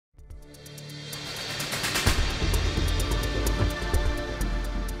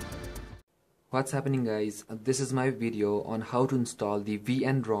What's happening, guys? This is my video on how to install the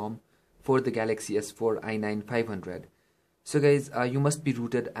VN ROM for the Galaxy S4 i9500. So guys, you must be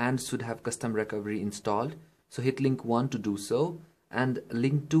rooted and should have custom recovery installed. So hit link 1 to do so, and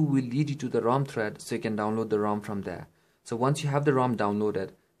link 2 will lead you to the ROM thread so you can download the ROM from there. So once you have the ROM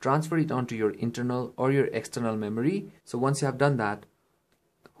downloaded, transfer it onto your internal or your external memory. So once you have done that,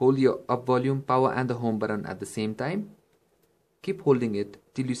 hold your up volume, power and the home button at the same time. Keep holding it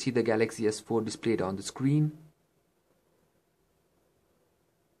till you see the Galaxy S4 displayed on the screen.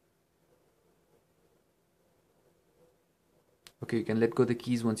 Okay, you can let go the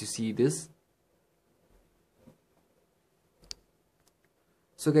keys once you see this.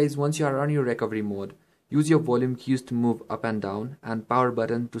 So guys, once you are on your recovery mode, use your volume keys to move up and down and power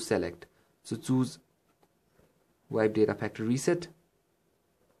button to select. So choose wipe data factory reset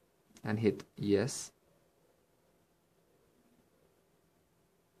and hit yes.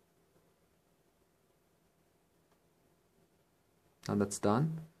 Now that's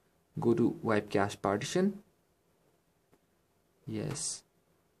done. Go to wipe cache partition. Yes.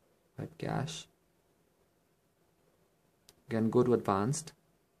 Wipe cache. Again, go to advanced.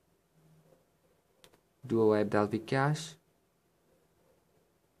 Do a wipe Dalvik cache.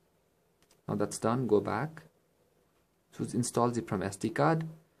 Now that's done. Go back. Choose install zip from SD card.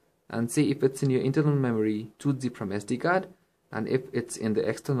 And say if it's in your internal memory, choose zip from SD card. And if it's in the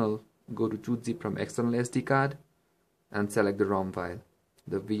external, go to choose zip from external SD card. And select the ROM file,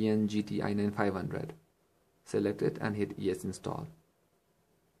 the VN GT i9500. Select it and hit yes install.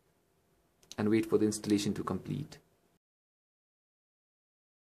 And wait for the installation to complete.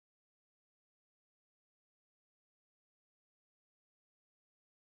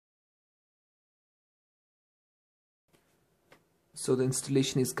 So the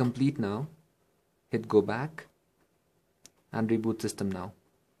installation is complete now. Hit go back and reboot system now.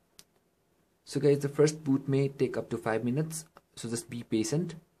 So guys, the first boot may take up to 5 minutes, so just be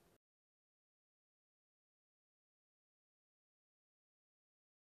patient.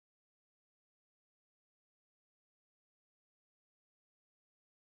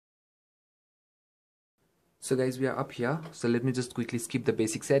 So guys, we are up here, so let me just quickly skip the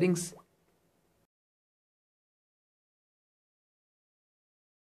basic settings.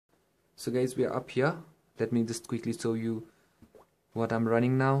 So guys, we are up here. Let me just quickly show you what I'm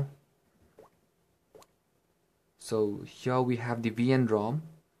running now. So here we have the VN ROM,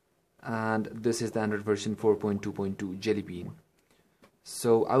 and this is the Android version 4.2.2 Jelly Bean.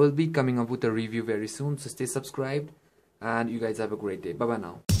 So I will be coming up with a review very soon, so stay subscribed and you guys have a great day. Bye bye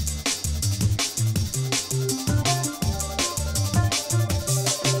now.